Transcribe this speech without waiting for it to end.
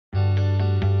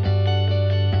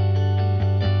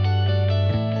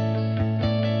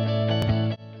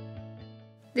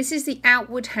This is the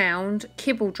Outward Hound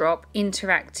Kibble Drop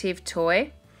interactive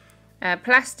toy.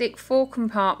 Plastic 4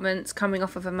 compartments coming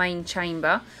off of a main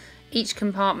chamber. Each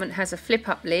compartment has a flip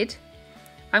up lid.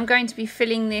 I'm going to be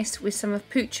filling this with some of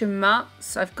Pooch Mutt.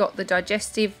 So I've got the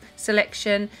digestive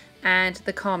selection and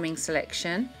the calming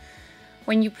selection.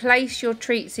 When you place your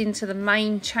treats into the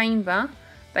main chamber,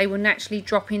 they will naturally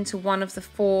drop into one of the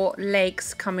 4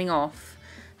 legs coming off.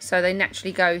 So they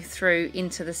naturally go through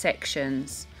into the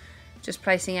sections. Just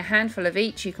placing a handful of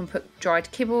each. You can put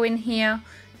dried kibble in here,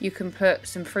 you can put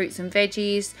some fruits and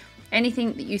veggies,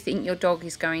 anything that you think your dog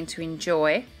is going to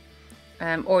enjoy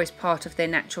or is part of their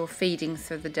natural feeding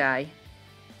through the day.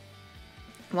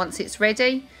 Once it's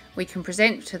ready, we can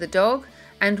present to the dog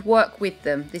and work with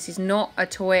them. This is not a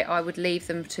toy I would leave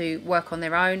them to work on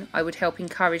their own. I would help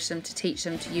encourage them to teach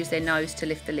them to use their nose to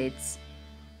lift the lids.